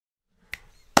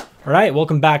All right,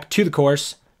 welcome back to the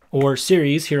course or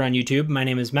series here on YouTube. My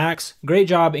name is Max. Great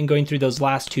job in going through those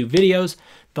last two videos.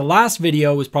 The last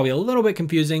video was probably a little bit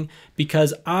confusing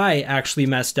because I actually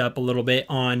messed up a little bit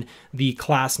on the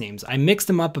class names. I mixed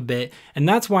them up a bit, and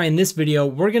that's why in this video,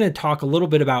 we're gonna talk a little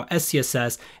bit about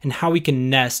SCSS and how we can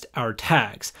nest our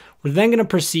tags. We're then gonna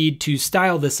proceed to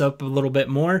style this up a little bit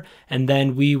more, and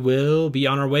then we will be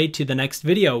on our way to the next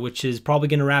video, which is probably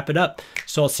gonna wrap it up.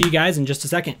 So I'll see you guys in just a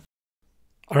second.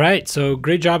 All right, so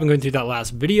great job in going through that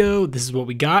last video. This is what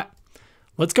we got.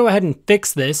 Let's go ahead and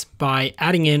fix this by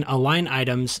adding in align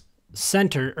items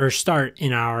center or start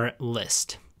in our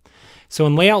list. So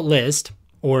in layout list,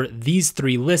 or these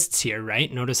three lists here, right?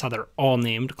 Notice how they're all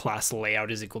named class layout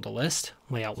is equal to list,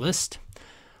 layout list.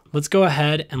 Let's go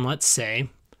ahead and let's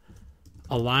say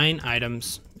align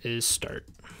items is start.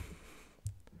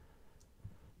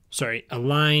 Sorry,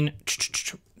 align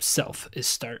self is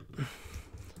start.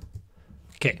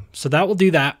 Okay, so that will do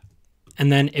that.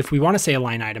 And then if we want to say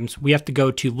align items, we have to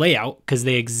go to layout because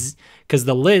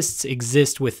the lists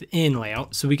exist within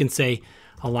layout. So we can say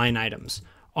align items.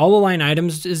 All align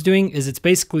items is doing is it's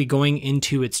basically going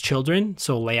into its children.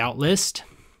 So layout list,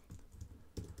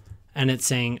 and it's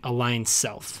saying align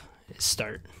self is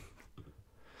start.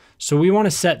 So we want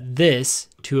to set this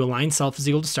to align self is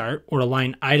equal to start, or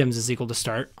align items is equal to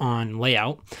start on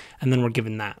layout, and then we're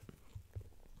given that.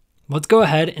 Let's go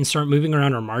ahead and start moving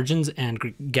around our margins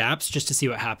and gaps just to see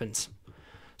what happens.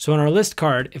 So in our list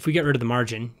card, if we get rid of the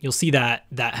margin, you'll see that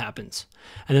that happens.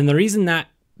 And then the reason that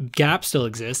gap still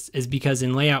exists is because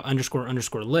in layout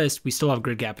 __ list, we still have a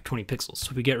grid gap of 20 pixels. So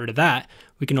if we get rid of that,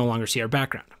 we can no longer see our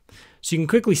background. So you can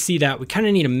quickly see that we kind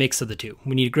of need a mix of the two.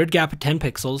 We need a grid gap of 10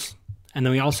 pixels, and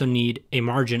then we also need a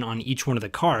margin on each one of the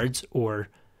cards or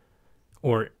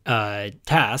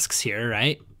tasks here,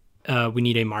 right? We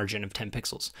need a margin of 10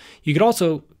 pixels. You could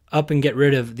also up and get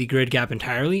rid of the grid gap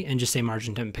entirely and just say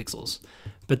margin 10 pixels.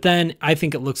 But then I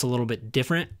think it looks a little bit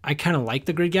different. I kind of like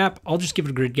the grid gap. I'll just give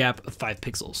it a grid gap of 5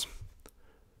 pixels.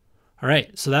 All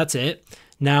right, so that's it.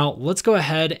 Now let's go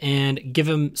ahead and give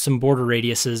them some border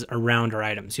radiuses around our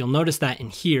items. You'll notice that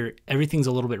in here, everything's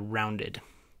a little bit rounded.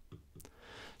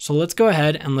 So let's go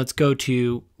ahead and let's go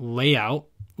to layout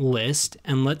list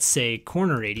and let's say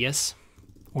corner radius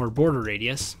or border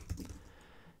radius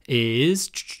is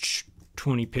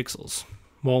 20 pixels.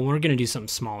 Well, we're going to do something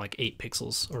small like 8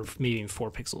 pixels or maybe even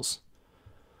 4 pixels.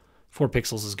 4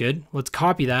 pixels is good. Let's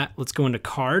copy that. Let's go into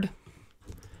card.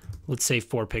 Let's say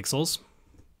 4 pixels.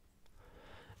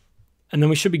 And then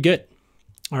we should be good.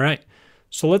 All right.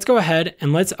 So let's go ahead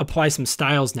and let's apply some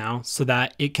styles now so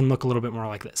that it can look a little bit more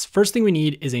like this. First thing we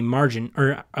need is a margin,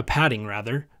 or a padding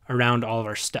rather, around all of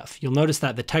our stuff. You'll notice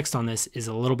that the text on this is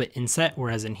a little bit inset,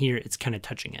 whereas in here it's kind of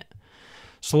touching it.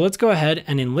 So let's go ahead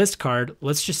and in list card,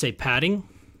 let's just say padding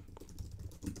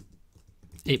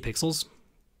 8 pixels.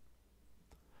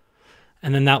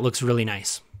 And then that looks really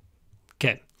nice.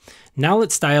 Okay, now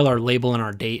let's style our label and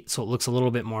our date so it looks a little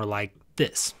bit more like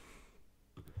this.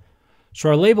 So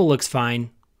our label looks fine.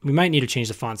 We might need to change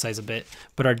the font size a bit,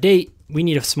 but our date, we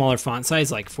need a smaller font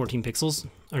size, like 14 pixels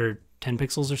or 10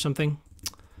 pixels or something.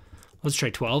 Let's try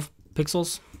 12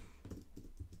 pixels.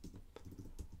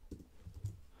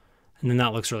 And then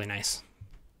that looks really nice.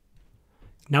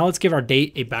 Now let's give our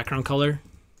date a background color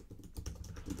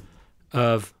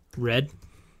of red.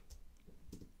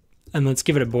 And let's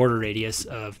give it a border radius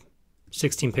of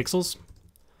 16 pixels.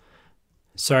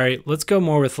 Sorry, let's go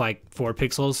more with like 4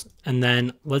 pixels. And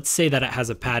then let's say that it has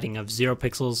a padding of 0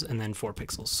 pixels and then 4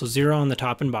 pixels. So 0 on the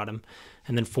top and bottom,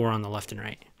 and then 4 on the left and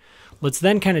right. Let's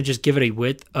then kind of just give it a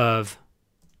width of,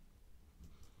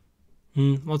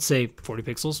 let's say 40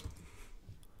 pixels.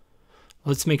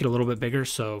 Let's make it a little bit bigger,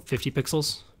 so 50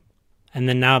 pixels. And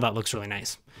then now that looks really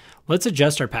nice. Let's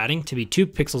adjust our padding to be 2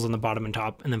 pixels on the bottom and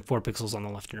top, and then 4 pixels on the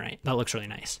left and right. That looks really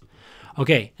nice.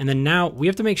 Okay, and then now we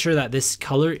have to make sure that this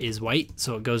color is white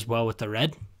so it goes well with the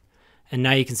red. And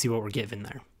now you can see what we're given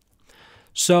there.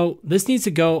 So this needs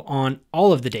to go on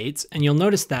all of the dates, and you'll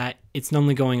notice that it's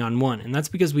only going on one, and that's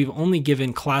because we've only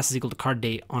given class is equal to card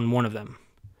date on one of them.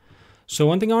 So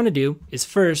one thing I want to do is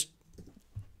first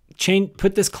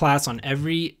put this class on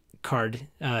every card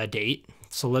date.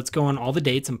 So let's go on all the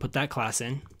dates and put that class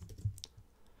in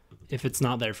if it's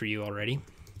not there for you already.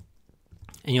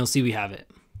 And you'll see we have it.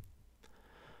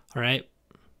 All right.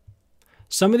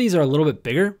 Some of these are a little bit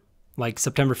bigger, like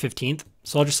September 15th.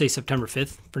 So I'll just say September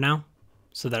 5th for now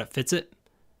so that it fits it.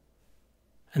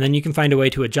 And then you can find a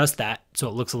way to adjust that so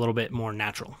it looks a little bit more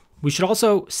natural. We should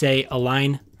also say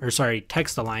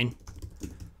text align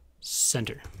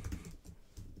center.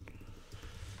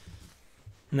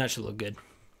 And that should look good.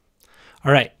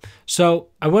 All right, so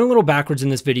I went a little backwards in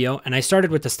this video and I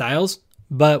started with the styles,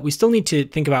 but we still need to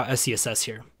think about SCSS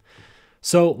here.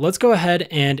 So let's go ahead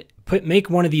and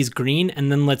make one of these green,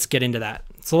 and then let's get into that.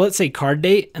 So let's say card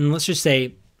date, and let's just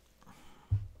say,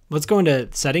 let's go into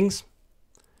settings,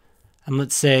 and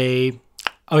let's say,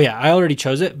 oh yeah, I already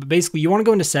chose it, but basically you want to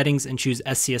go into settings and choose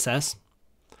SCSS,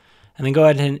 and then go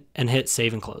ahead and hit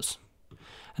save and close.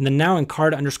 And then now in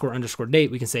card underscore underscore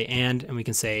date, we can say and we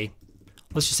can say,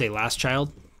 let's just say last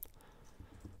child.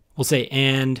 We'll say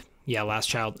and, yeah, last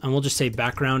child. And we'll just say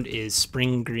background is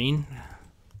spring green.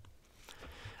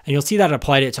 And you'll see that I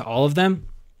applied it to all of them.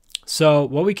 So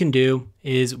what we can do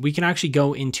is we can actually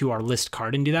go into our list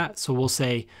card and do that. So we'll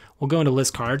say, we'll go into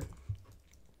list card.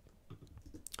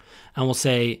 And we'll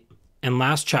say, and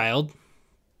last child.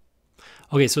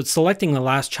 Okay, so it's selecting the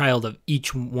last child of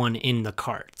each one in the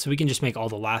card. So we can just make all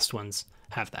the last ones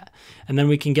have that. And then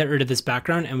we can get rid of this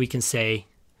background and we can say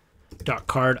dot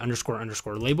card underscore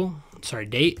underscore label, sorry,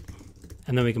 date.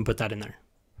 And then we can put that in there.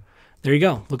 There you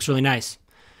go, looks really nice.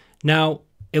 Now,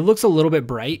 it looks a little bit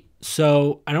bright.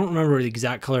 So I don't remember the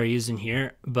exact color I used in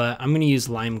here, but I'm gonna use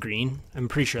lime green. I'm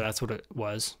pretty sure that's what it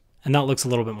was. And that looks a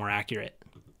little bit more accurate.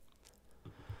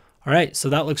 All right, so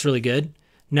that looks really good.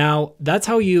 Now, that's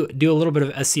how you do a little bit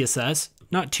of SCSS,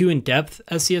 not too in-depth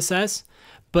SCSS,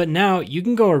 but now you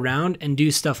can go around and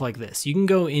do stuff like this. You can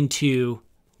go into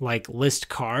like list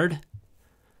card,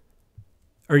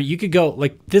 or you could go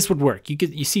like this would work.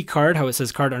 You see card, how it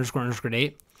says card underscore underscore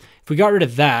date. If we got rid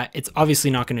of that, it's obviously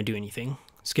not going to do anything.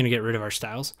 It's going to get rid of our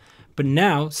styles. But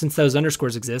now, since those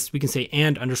underscores exist, we can say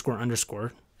and underscore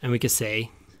underscore, and we can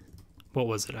say, what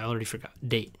was it? I already forgot.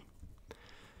 Date.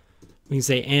 We can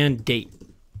say and date.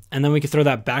 And then we can throw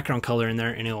that background color in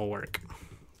there and it will work.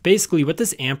 Basically what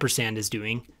this ampersand is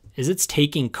doing is it's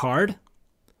taking card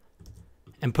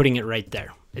and putting it right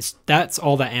there. That's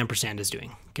all that ampersand is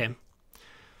doing, okay?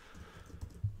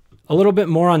 A little bit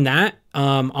more on that.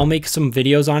 I'll make some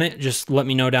videos on it. Just let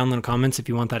me know down in the comments if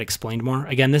you want that explained more.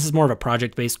 Again, this is more of a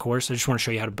project-based course. I just want to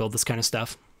show you how to build this kind of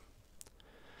stuff.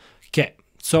 Okay,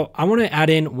 so I want to add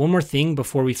in one more thing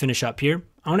before we finish up here.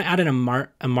 I want to add in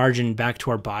a margin back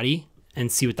to our body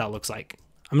and see what that looks like.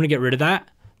 I'm going to get rid of that,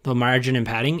 the margin and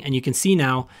padding, and you can see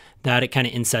now that it kind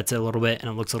of insets it a little bit and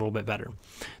it looks a little bit better.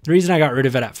 The reason I got rid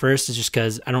of it at first is just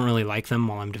because I don't really like them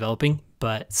while I'm developing,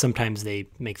 but sometimes they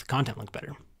make the content look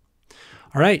better.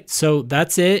 All right, so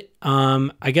that's it.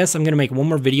 I guess I'm going to make one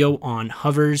more video on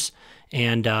hovers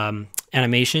and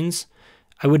animations.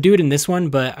 I would do it in this one,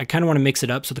 but I kind of want to mix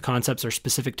it up so the concepts are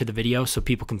specific to the video so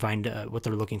people can find what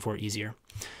they're looking for easier.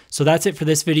 So that's it for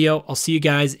this video. I'll see you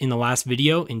guys in the last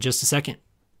video in just a second.